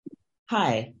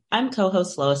Hi, I'm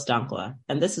co-host Lois Donkwa,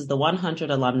 and this is the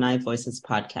 100 Alumni Voices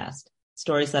podcast,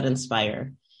 Stories That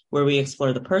Inspire, where we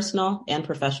explore the personal and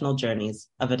professional journeys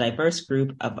of a diverse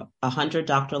group of 100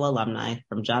 doctoral alumni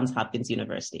from Johns Hopkins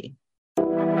University.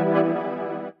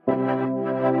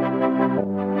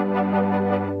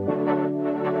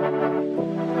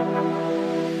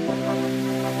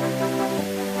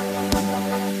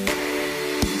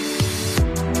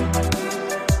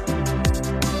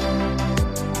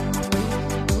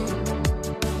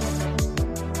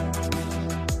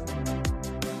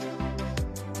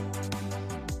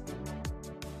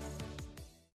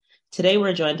 Today,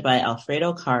 we're joined by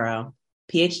Alfredo Caro,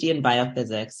 PhD in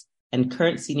Biophysics and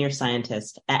current senior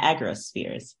scientist at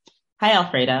Agrospheres. Hi,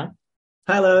 Alfredo.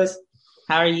 Hi, Lois.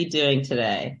 How are you doing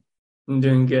today? I'm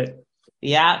doing good.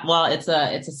 Yeah, well, it's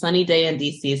a sunny day in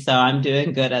DC, so I'm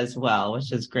doing good as well,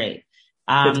 which is great.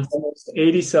 It's almost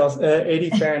 80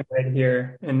 Fahrenheit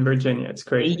here in Virginia. It's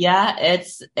crazy. Yeah,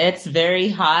 it's very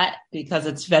hot because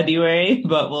it's February,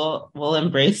 but we'll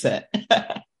embrace it.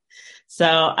 So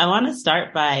I want to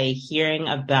start by hearing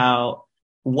about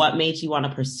what made you want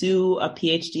to pursue a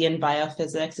PhD in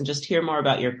biophysics and just hear more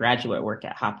about your graduate work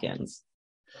at Hopkins.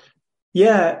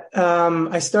 Yeah,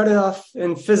 I started off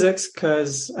in physics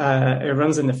because it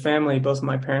runs in the family. Both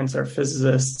my parents are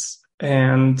physicists,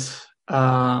 and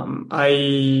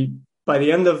by the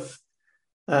end of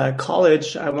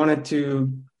college, I wanted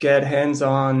to get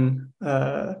hands-on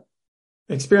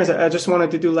experience. I just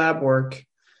wanted to do lab work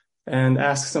and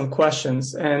ask some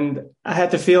questions. And I had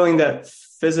the feeling that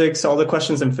physics, all the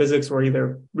questions in physics were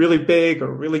either really big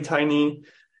or really tiny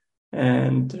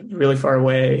and really far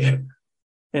away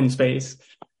in space.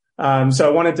 So I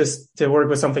wanted to work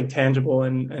with something tangible,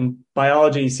 and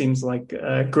biology seems like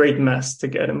a great mess to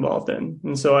get involved in.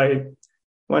 And so I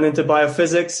went into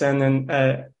biophysics and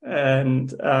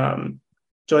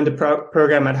joined the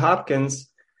program at Hopkins.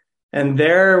 And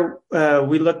there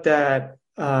we looked at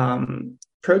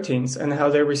proteins and how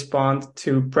they respond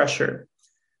to pressure.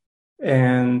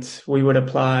 And we would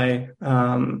apply,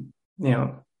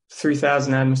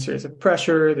 3,000 atmospheres of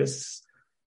pressure. This is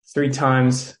 3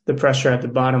 times the pressure at the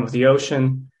bottom of the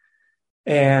ocean.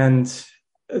 And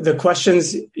the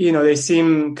questions, they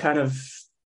seem kind of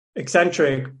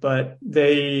eccentric, but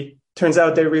turns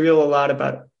out they reveal a lot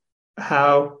about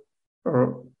how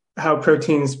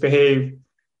proteins behave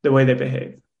the way they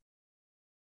behave.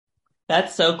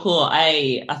 That's so cool.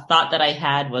 A thought that I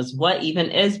had was, what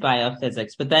even is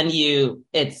biophysics? But then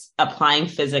it's applying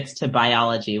physics to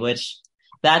biology, which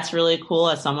that's really cool.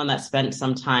 As someone that spent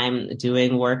some time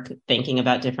doing work, thinking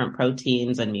about different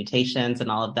proteins and mutations and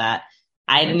all of that,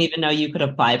 I didn't even know you could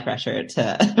apply pressure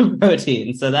to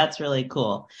proteins. So that's really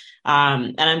cool.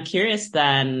 And I'm curious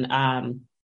then,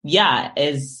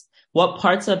 what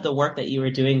parts of the work that you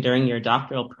were doing during your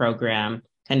doctoral program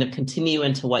kind of continue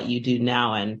into what you do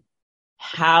now? And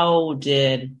how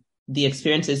did the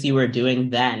experiences you were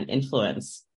doing then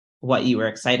influence what you were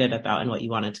excited about and what you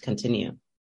wanted to continue?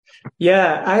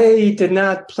 Yeah, I did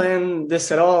not plan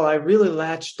this at all. I really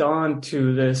latched on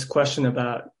to this question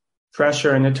about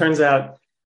pressure, and it turns out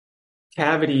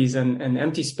cavities and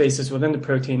empty spaces within the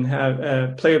protein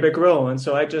play a big role. And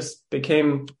so I just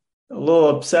became a little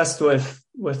obsessed with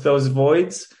those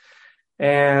voids.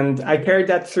 And I carried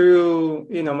that through,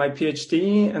 my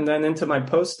PhD and then into my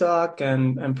postdoc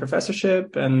and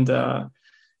professorship, and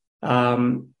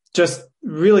just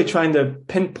really trying to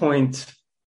pinpoint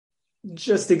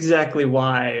just exactly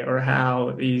why or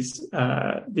how these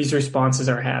responses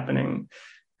are happening.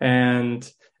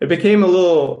 And it became a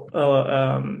little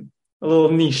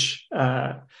niche,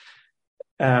 but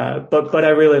I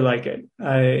really like it.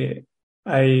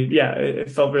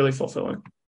 It felt really fulfilling.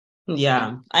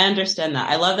 Yeah, I understand that.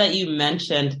 I love that you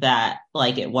mentioned that,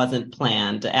 like, it wasn't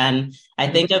planned. And I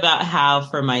think about how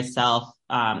for myself,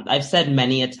 I've said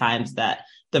many a times that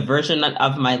the version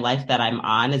of my life that I'm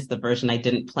on is the version I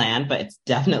didn't plan, but it's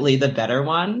definitely the better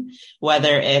one.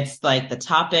 Whether it's like the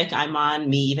topic I'm on,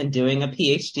 me even doing a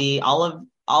PhD, all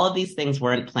of these things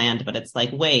weren't planned, but it's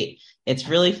like, wait, it's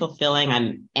really fulfilling.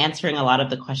 I'm answering a lot of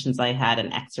the questions I had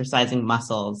and exercising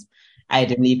muscles I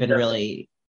didn't even really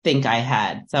think I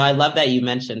had. So I love that you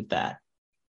mentioned that.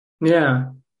 Yeah.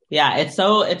 Yeah, it's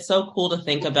so cool to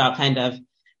think about kind of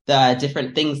the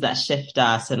different things that shift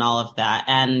us and all of that.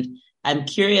 And I'm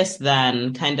curious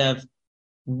then kind of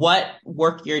what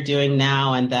work you're doing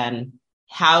now, and then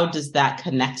how does that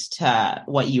connect to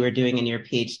what you were doing in your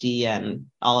PhD and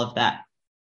all of that?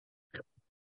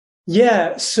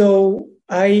 Yeah, so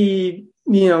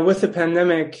with the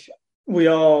pandemic, we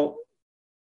all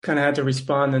kind of had to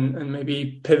respond and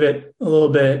maybe pivot a little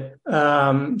bit.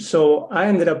 So I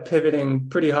ended up pivoting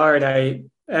pretty hard. I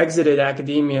exited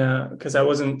academia because I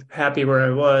wasn't happy where I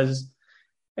was,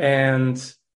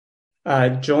 and I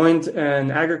joined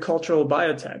an agricultural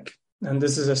biotech. And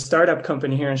this is a startup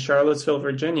company here in Charlottesville,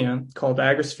 Virginia, called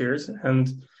Agrospheres.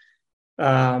 And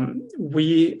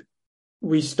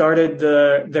we started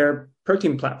their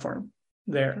protein platform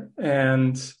there.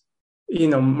 And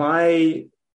my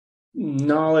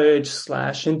knowledge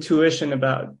 / intuition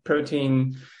about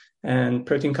protein and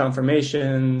protein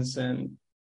conformations and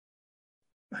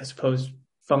I suppose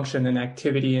function and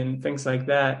activity and things like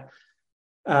that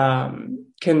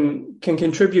can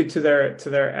contribute to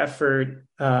their effort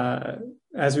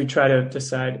as we try to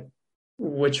decide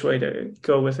which way to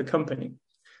go with the company.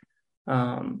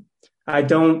 I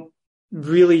don't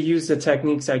really use the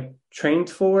techniques I trained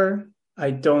for. I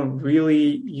don't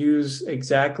really use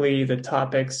exactly the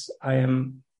topics I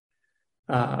am,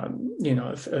 a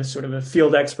sort of a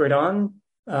field expert on,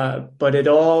 but it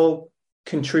all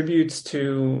contributes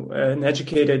to an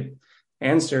educated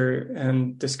answer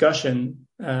and discussion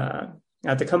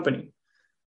at the company,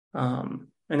 and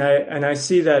I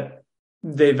see that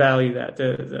they value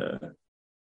that.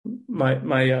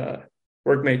 My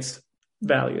workmates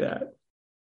value that.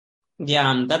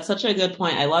 Yeah, that's such a good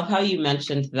point. I love how you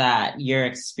mentioned that you've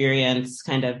experienced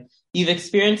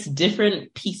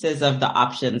different pieces of the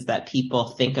options that people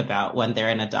think about when they're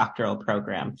in a doctoral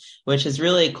program, which is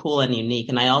really cool and unique.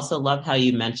 And I also love how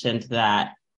you mentioned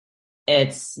that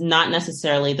it's not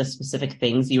necessarily the specific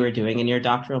things you were doing in your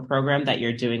doctoral program that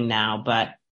you're doing now, but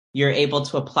you're able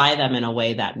to apply them in a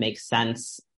way that makes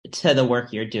sense to the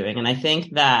work you're doing. And I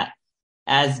think that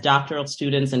as doctoral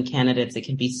students and candidates, it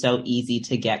can be so easy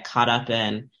to get caught up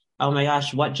in, oh my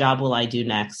gosh, what job will I do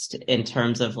next? In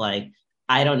terms of like,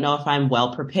 I don't know if I'm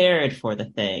well prepared for the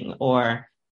thing, or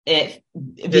being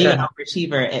an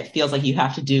overachiever, it feels like you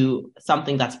have to do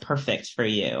something that's perfect for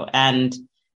you. And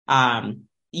I'm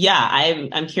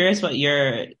curious what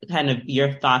your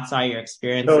thoughts are, your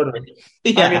experience. Totally.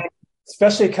 Yeah. I mean,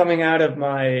 especially coming out of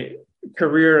my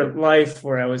career life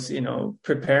where I was,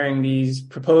 preparing these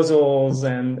proposals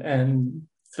and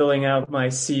filling out my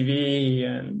CV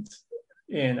and,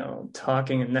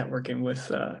 talking and networking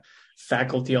with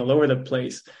faculty all over the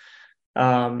place.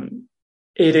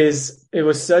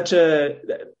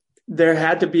 There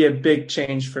had to be a big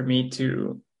change for me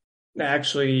to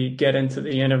actually get into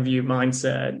the interview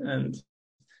mindset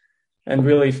and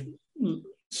really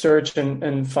search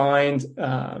and find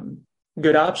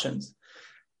good options.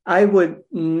 I would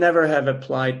never have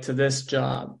applied to this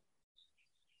job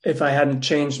if I hadn't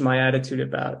changed my attitude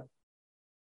about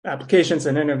applications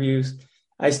and interviews.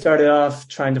 I started off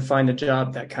trying to find a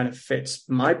job that kind of fits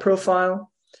my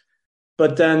profile.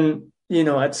 But then,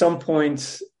 at some point,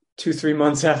 2-3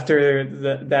 months after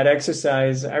that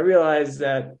exercise, I realized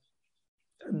that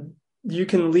you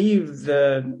can leave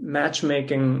the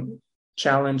matchmaking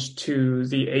challenge to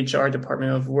the HR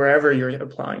department of wherever you're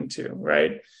applying to,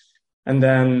 right? And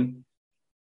then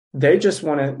they just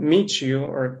want to meet you,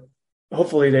 or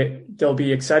hopefully they'll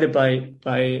be excited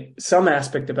by some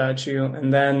aspect about you.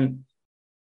 And then,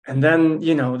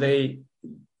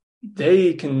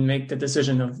 they can make the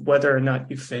decision of whether or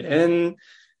not you fit in,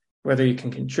 whether you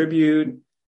can contribute.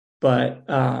 But,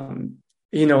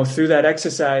 through that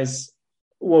exercise,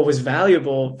 what was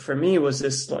valuable for me was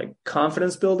this like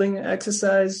confidence building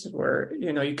exercise where,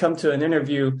 you come to an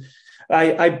interview.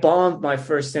 I bombed my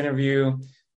first interview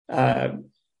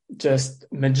just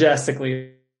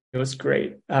majestically. It was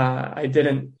great. I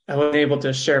wasn't able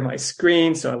to share my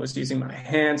screen, so I was using my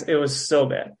hands. It was so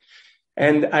bad.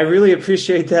 And I really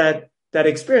appreciate that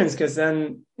experience, because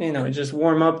then, just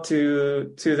warm up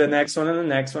to the next one and the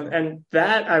next one. And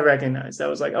that I recognized. I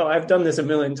was like, oh, I've done this a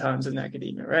million times in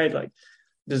academia, right? Like,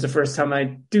 this is the first time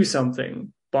I do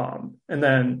something, bomb, and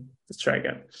then let's try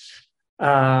again.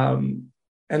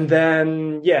 And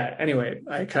then, anyway,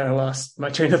 I kind of lost my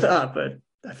train of thought, but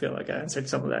I feel like I answered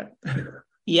some of that.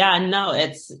 Yeah, no,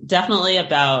 it's definitely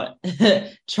about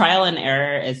trial and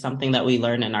error is something that we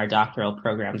learn in our doctoral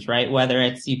programs, right? Whether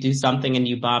it's you do something and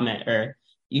you bomb it, or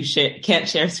you can't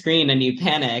share screen and you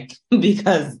panic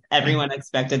because everyone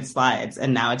expected slides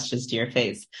and now it's just your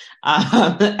face.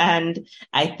 And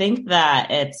I think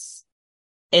that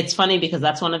it's funny because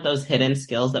that's one of those hidden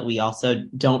skills that we also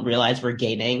don't realize we're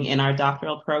gaining in our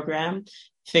doctoral program,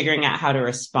 figuring out how to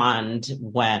respond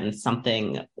when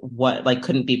something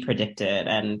couldn't be predicted.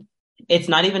 And it's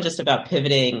not even just about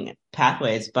pivoting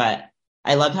pathways, but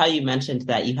I love how you mentioned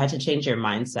that you had to change your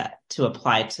mindset to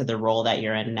apply to the role that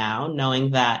you're in now,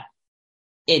 knowing that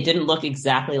it didn't look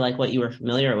exactly like what you were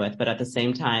familiar with, but at the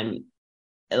same time,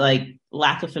 like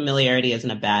lack of familiarity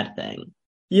isn't a bad thing.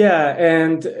 Yeah,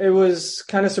 and it was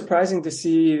kind of surprising to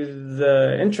see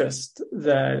the interest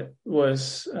that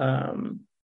was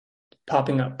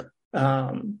popping up.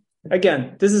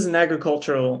 Again, this is an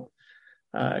agricultural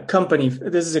company.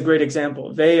 This is a great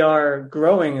example. They are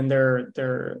growing and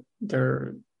they're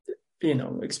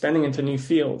expanding into new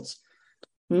fields.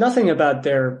 Nothing about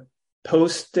their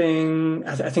posting.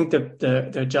 I think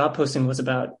the job posting was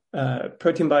about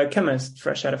protein biochemist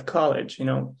fresh out of college.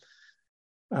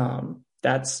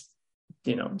 That's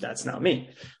that's not me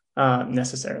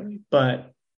necessarily,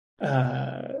 but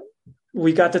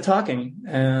we got to talking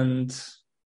and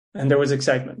there was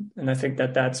excitement, and I think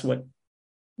that's what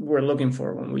we're looking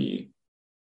for when we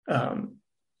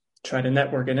try to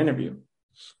network and interview.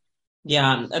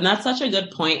 Yeah, and that's such a good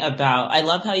point about, I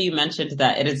love how you mentioned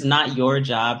that it is not your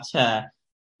job to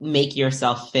make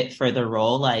yourself fit for the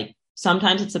role. Like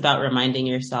sometimes it's about reminding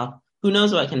yourself, who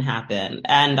knows what can happen?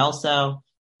 And also,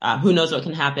 who knows what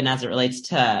can happen as it relates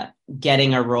to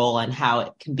getting a role and how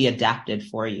it can be adapted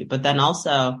for you. But then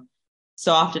also,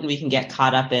 so often we can get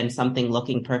caught up in something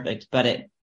looking perfect, but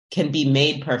it can be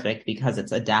made perfect because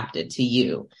it's adapted to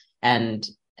you and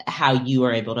how you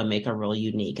are able to make a role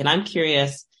unique. And I'm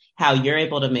curious how you're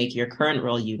able to make your current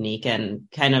role unique and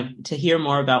kind of to hear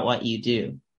more about what you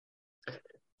do.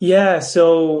 Yeah,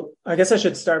 so I guess I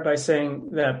should start by saying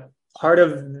that part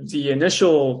of the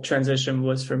initial transition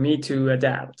was for me to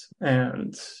adapt.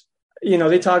 And,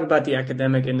 they talk about the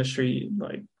academic industry,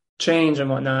 like change and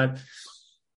whatnot.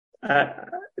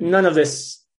 None of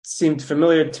this seemed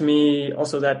familiar to me.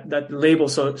 Also, that label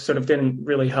sort of didn't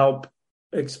really help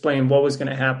explain what was going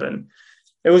to happen.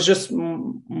 It was just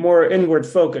more inward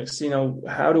focus.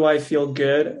 How do I feel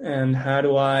good and how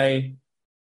do I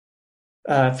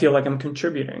feel like I'm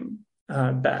contributing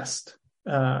best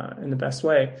in the best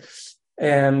way?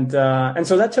 And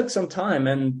so that took some time.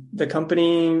 And the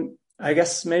company, I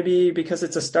guess maybe because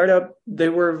it's a startup, they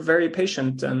were very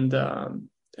patient and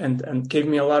gave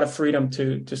me a lot of freedom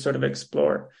to sort of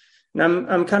explore. And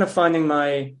I'm kind of finding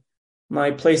my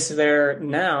place there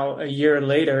now, a year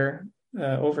later,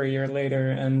 over a year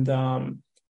later, and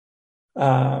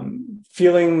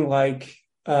feeling like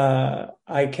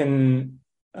I can,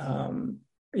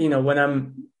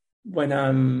 when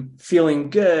I'm feeling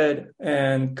good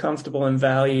and comfortable and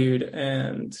valued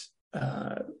and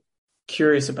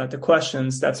curious about the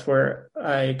questions, that's where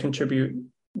I contribute.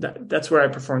 That's where I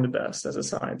perform the best as a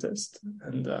scientist,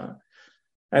 and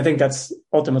I think that's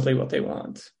ultimately what they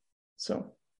want.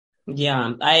 So.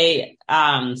 Yeah,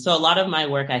 so a lot of my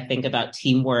work, I think about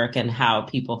teamwork and how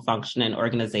people function in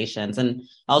organizations, and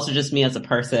also just me as a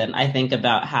person. I think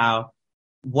about how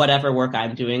whatever work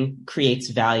I'm doing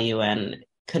creates value and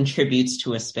contributes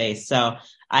to a space. So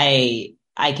I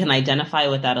can identify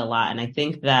with that a lot. And I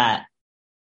think that,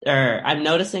 or I'm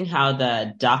noticing how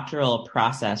the doctoral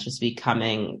process, just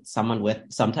becoming someone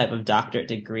with some type of doctorate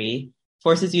degree,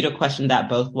 forces you to question that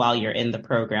both while you're in the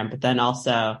program, but then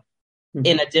also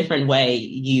in a different way,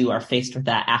 you are faced with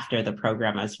that after the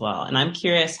program as well. And I'm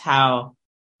curious how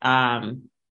you've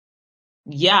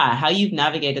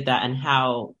navigated that and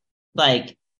how,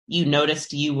 like, you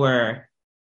noticed you were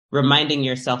reminding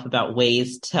yourself about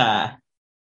ways to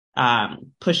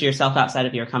push yourself outside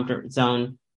of your comfort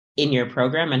zone in your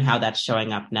program and how that's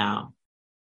showing up now.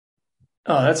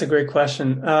 Oh, that's a great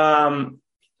question. I'm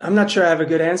not sure I have a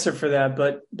good answer for that,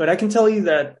 but I can tell you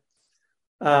that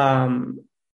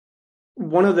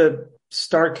one of the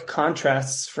stark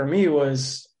contrasts for me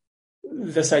was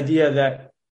this idea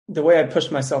that the way I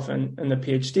pushed myself in the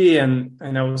PhD,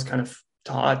 and I was kind of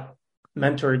taught,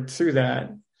 mentored through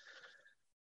that,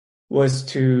 was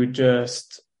to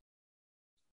just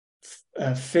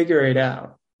figure it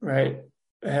out, right?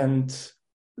 And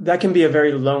that can be a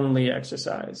very lonely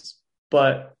exercise,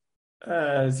 but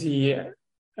the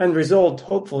end result,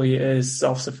 hopefully, is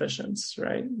self-sufficiency,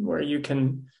 right? Where you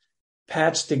can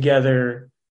patch together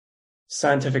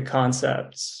scientific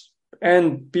concepts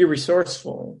and be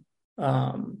resourceful,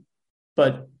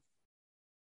 but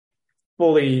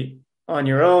fully on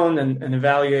your own and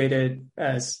evaluate it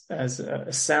as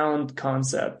a sound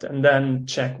concept, and then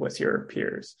check with your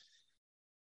peers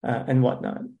and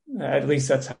whatnot. At least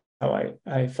that's how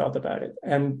I felt about it.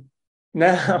 And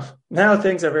now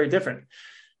things are very different.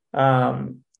 I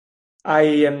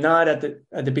am not at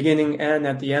the beginning and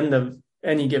at the end of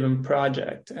any given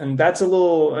project, and that's a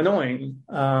little annoying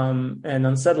and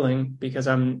unsettling because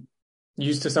I'm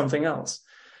used to something else.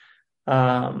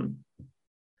 So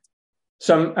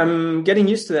I'm getting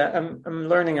used to that. I'm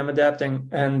learning. I'm adapting,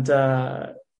 and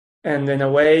in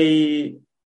a way,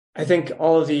 I think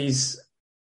all of these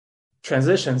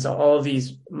transitions, all of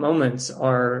these moments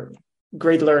are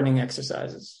great learning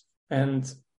exercises.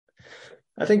 And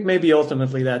I think maybe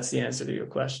ultimately that's the answer to your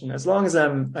question. As long as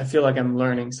I feel like I'm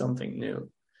learning something new,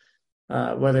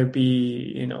 whether it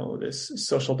be, this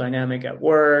social dynamic at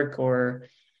work or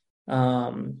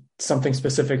something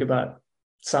specific about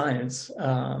science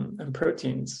and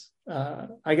proteins,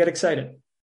 I get excited.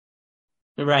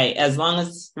 Right. As long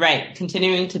as, right,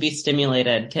 continuing to be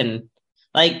stimulated can,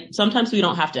 like, sometimes we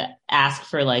don't have to ask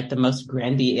for like the most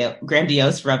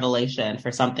grandiose revelation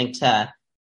for something to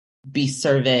be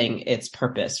serving its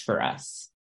purpose for us.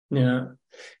 Yeah.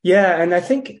 Yeah. And I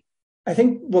think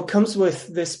what comes with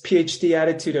this PhD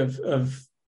attitude of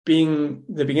being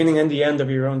the beginning and the end of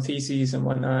your own theses and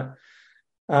whatnot,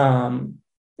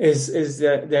 is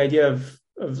the idea of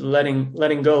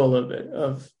letting go a little bit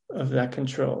of that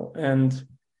control and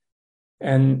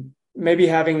maybe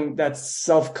having that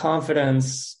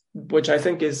self-confidence, which I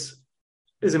think is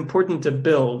important to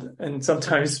build. And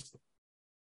sometimes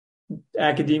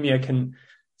academia can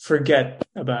forget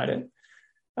about it.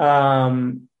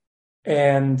 And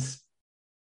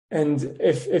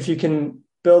if you can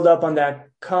build up on that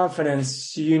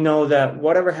confidence, that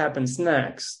whatever happens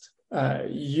next,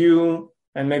 you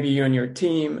and maybe you and your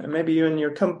team and maybe you and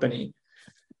your company,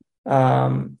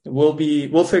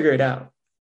 we'll figure it out.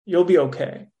 You'll be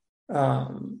okay.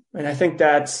 And I think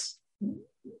that's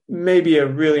maybe a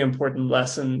really important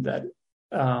lesson that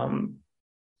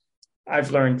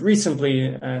I've learned recently.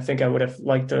 And I think I would have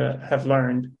liked to have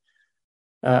learned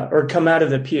or come out of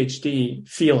the PhD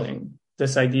feeling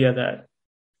this idea that,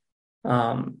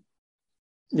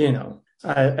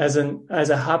 as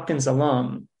a Hopkins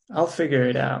alum, I'll figure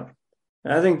it out.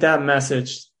 And I think that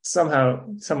message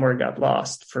somewhere got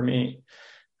lost for me.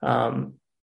 It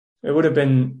would have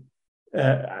been,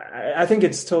 I think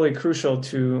it's totally crucial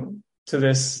to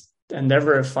this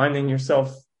endeavor of finding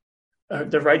yourself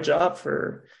the right job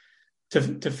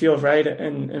to feel right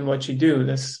in what you do.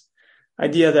 This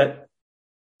idea that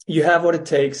you have what it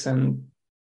takes and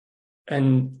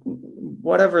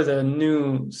whatever the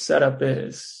new setup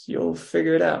is, you'll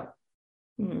figure it out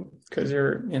because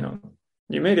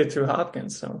you made it through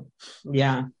Hopkins. So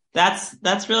yeah,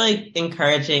 that's really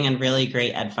encouraging and really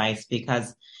great advice,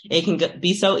 because it can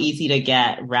be so easy to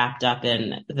get wrapped up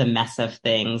in the mess of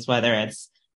things, whether it's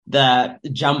the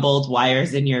jumbled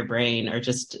wires in your brain or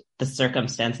just the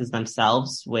circumstances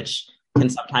themselves, which can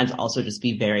sometimes also just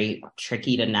be very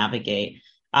tricky to navigate.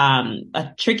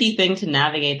 A tricky thing to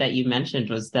navigate that you mentioned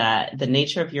was that the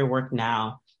nature of your work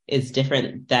now is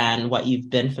different than what you've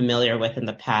been familiar with in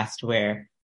the past, where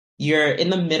you're in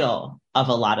the middle of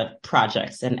a lot of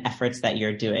projects and efforts that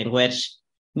you're doing, which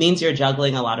means you're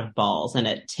juggling a lot of balls, and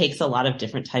it takes a lot of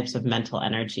different types of mental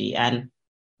energy. And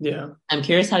yeah, I'm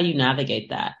curious how you navigate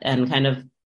that and kind of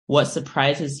what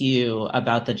surprises you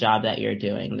about the job that you're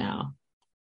doing now.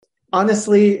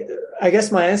 Honestly, I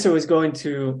guess my answer was going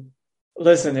to,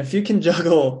 listen, if you can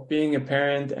juggle being a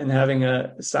parent and having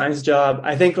a science job,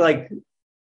 I think, like,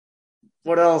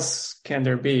 what else can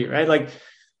there be, right? Like,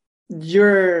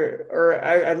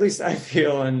 at least I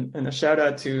feel, and a shout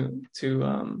out to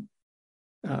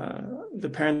the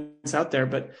parents out there,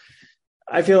 but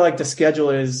I feel like the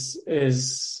schedule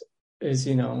is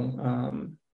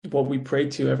what we pray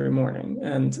to every morning,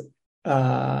 and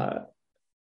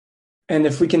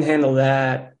if we can handle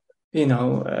that,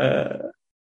 a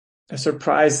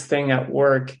surprise thing at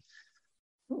work,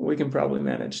 we can probably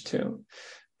manage too.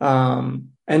 And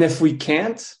if we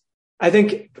can't, I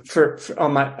think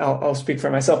I'll speak for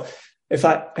myself. If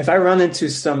I run into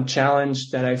some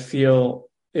challenge that I feel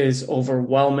is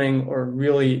overwhelming or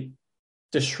really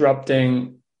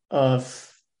disrupting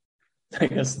of, I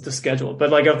guess, the schedule, but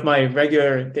like of my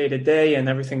regular day to day and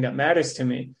everything that matters to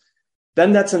me,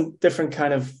 then that's a different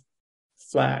kind of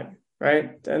flag,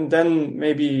 right? And then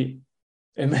maybe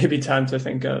it may be time to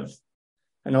think of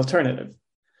an alternative.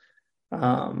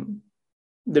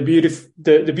 The beauty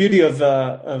of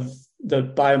the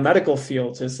biomedical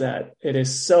field is that it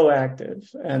is so active,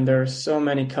 and there are so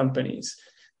many companies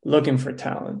looking for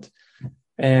talent.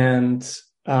 And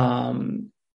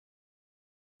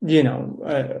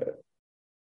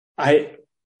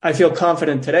I feel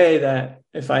confident today that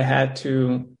if I had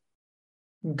to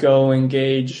go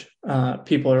engage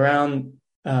people around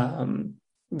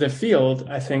the field,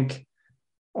 I think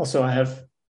also I have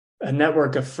a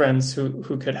network of friends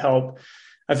who could help.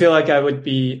 I feel like I would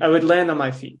land on my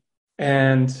feet,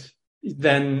 and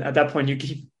then at that point you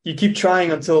keep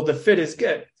trying until the fit is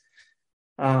good.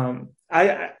 I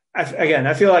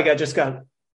feel like I just got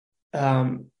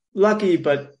lucky,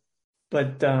 but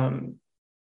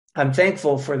I'm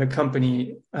thankful for the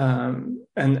company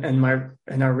and my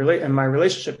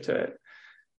relationship to it.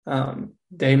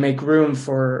 They make room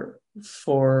for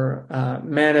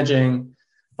managing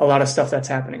a lot of stuff that's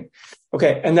happening.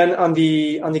 Okay, and then on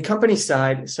the company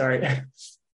side, sorry, you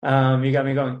got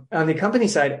me going. On the company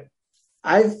side,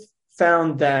 I've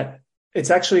found that it's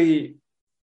actually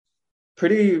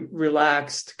pretty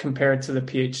relaxed compared to the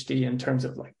PhD in terms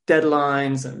of like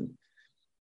deadlines and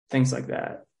things like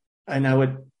that. And I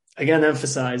would again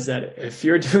emphasize that if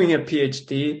you're doing a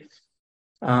PhD,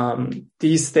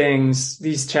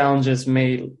 these challenges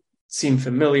may seem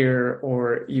familiar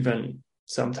or even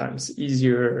sometimes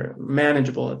easier,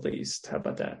 manageable at least. How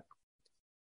about that?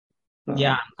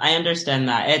 Yeah, I understand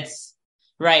that. It's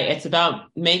right. It's about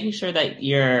making sure that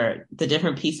the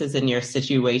different pieces in your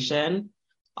situation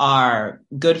are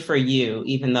good for you,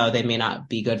 even though they may not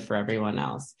be good for everyone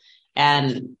else.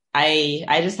 And I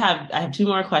have two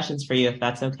more questions for you, if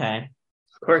that's okay.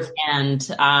 Of course. And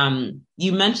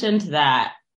you mentioned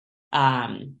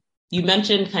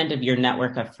kind of your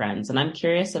network of friends, and I'm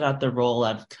curious about the role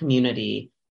of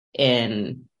community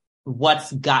in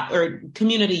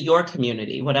your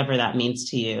community, whatever that means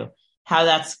to you, how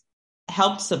that's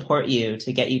helped support you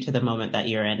to get you to the moment that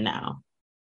you're in now.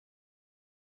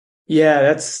 Yeah,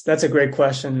 that's a great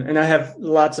question, and I have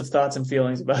lots of thoughts and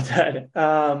feelings about that.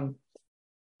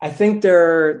 I think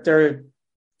there are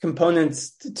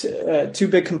components, two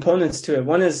big components to it.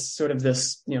 One is sort of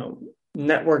this,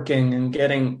 networking and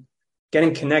getting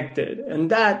connected,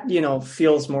 and that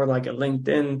feels more like a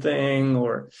LinkedIn thing,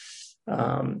 or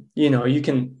you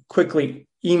can quickly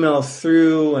email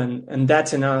through, and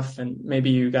that's enough, and maybe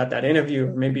you got that interview,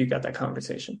 or maybe you got that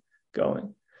conversation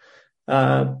going.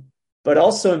 But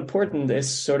also important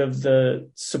is sort of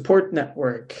the support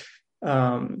network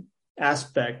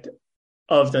aspect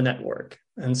of the network.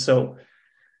 And so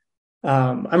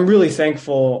I'm really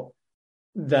thankful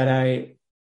that I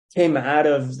came out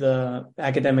of the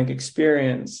academic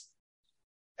experience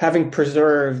having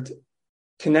preserved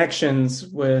connections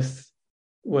with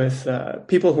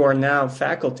people who are now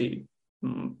faculty,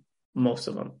 most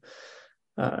of them,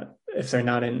 if they're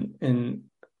not in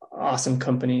awesome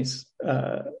companies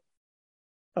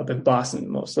up in Boston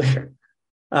mostly.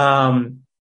 And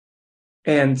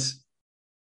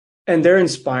they're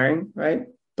inspiring, right?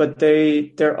 But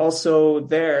they're also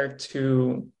there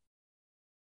to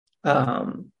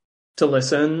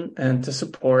listen and to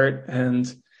support,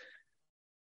 and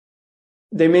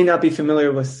they may not be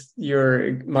familiar with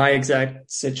my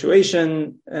exact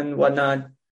situation and whatnot,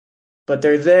 but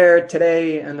they're there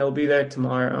today and they'll be there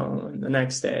tomorrow and the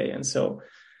next day. And so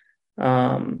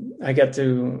I get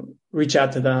to reach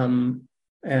out to them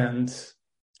and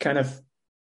kind of,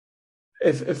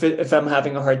 if I'm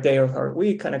having a hard day or a hard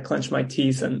week, kind of clench my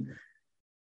teeth and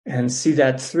see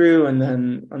that through, and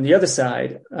then on the other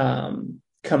side,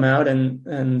 come out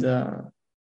and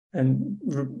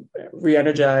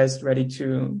re-energized, ready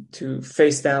to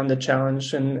face down the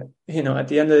challenge. And at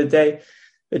the end of the day,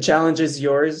 the challenge is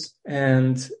yours,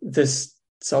 and this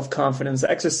self-confidence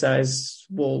exercise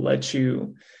will let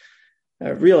you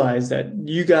realize that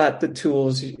you got the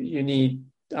tools you need.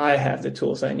 I have the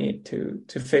tools I need to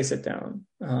face it down.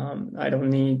 I don't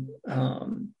need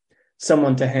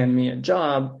someone to hand me a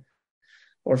job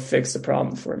or fix the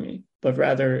problem for me, but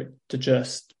rather to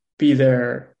just be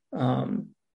there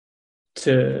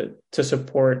to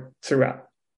support throughout.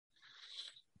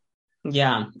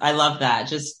 Yeah, I love that.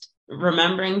 Just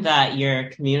remembering that your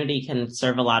community can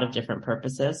serve a lot of different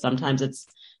purposes. Sometimes it's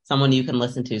someone you can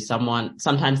listen to,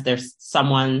 sometimes there's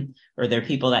someone or there are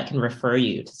people that can refer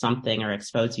you to something or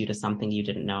expose you to something you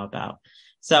didn't know about.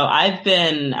 So I've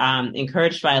been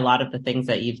encouraged by a lot of the things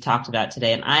that you've talked about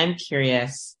today, and I'm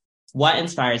curious, what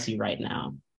inspires you right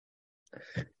now?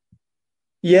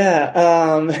 Yeah,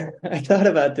 I thought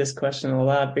about this question a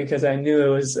lot because I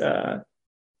knew it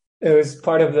was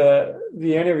part of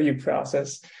the interview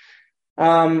process.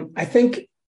 I think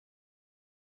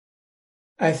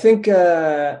I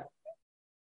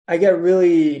get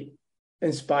really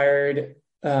inspired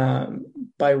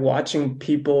by watching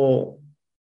people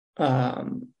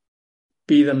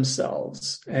be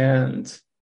themselves, and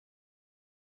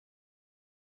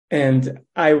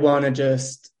I want to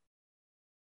just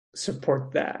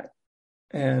support that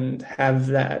and have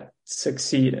that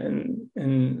succeed in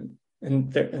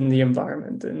the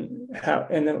environment, and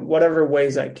in whatever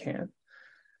ways I can.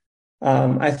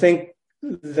 I think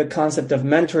the concept of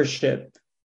mentorship,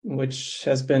 which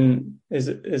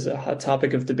is a hot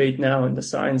topic of debate now in the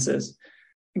sciences,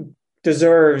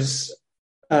 deserves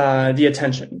the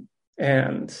attention.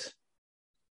 And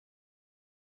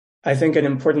I think an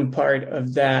important part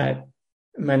of that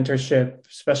mentorship,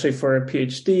 especially for a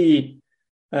PhD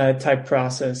type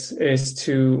process, is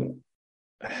to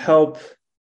help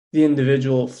the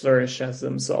individual flourish as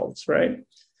themselves, right?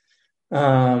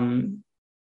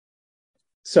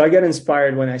 So I get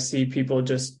inspired when I see people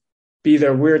just be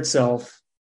their weird self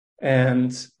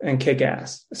and kick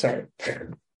ass. Sorry,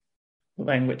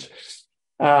 language.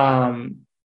 And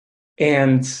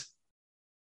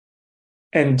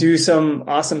do some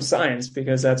awesome science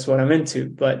because that's what I'm into.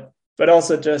 But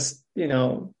also just,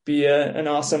 be an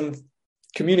awesome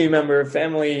community member,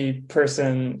 family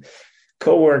person,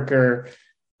 coworker,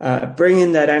 bring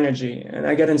in that energy. And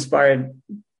I get inspired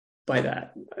by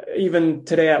that. Even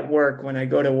today at work, when I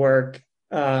go to work,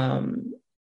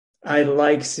 I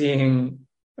like seeing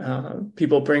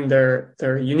people bring their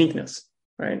uniqueness,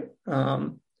 right,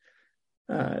 to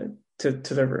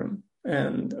the room.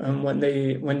 And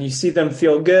when you see them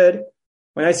feel good,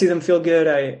 when I see them feel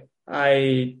good,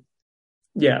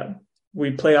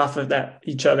 we play off of that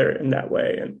each other in that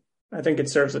way, and I think it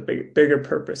serves a bigger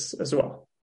purpose as well.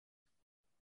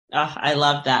 Oh, I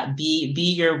love that. Be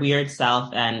your weird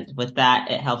self, and with that,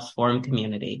 it helps form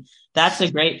community. That's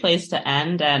a great place to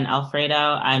end. And Alfredo,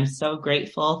 I'm so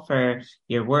grateful for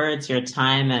your words, your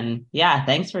time, and yeah,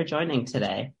 thanks for joining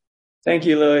today. Thank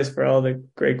you, Louis, for all the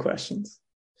great questions.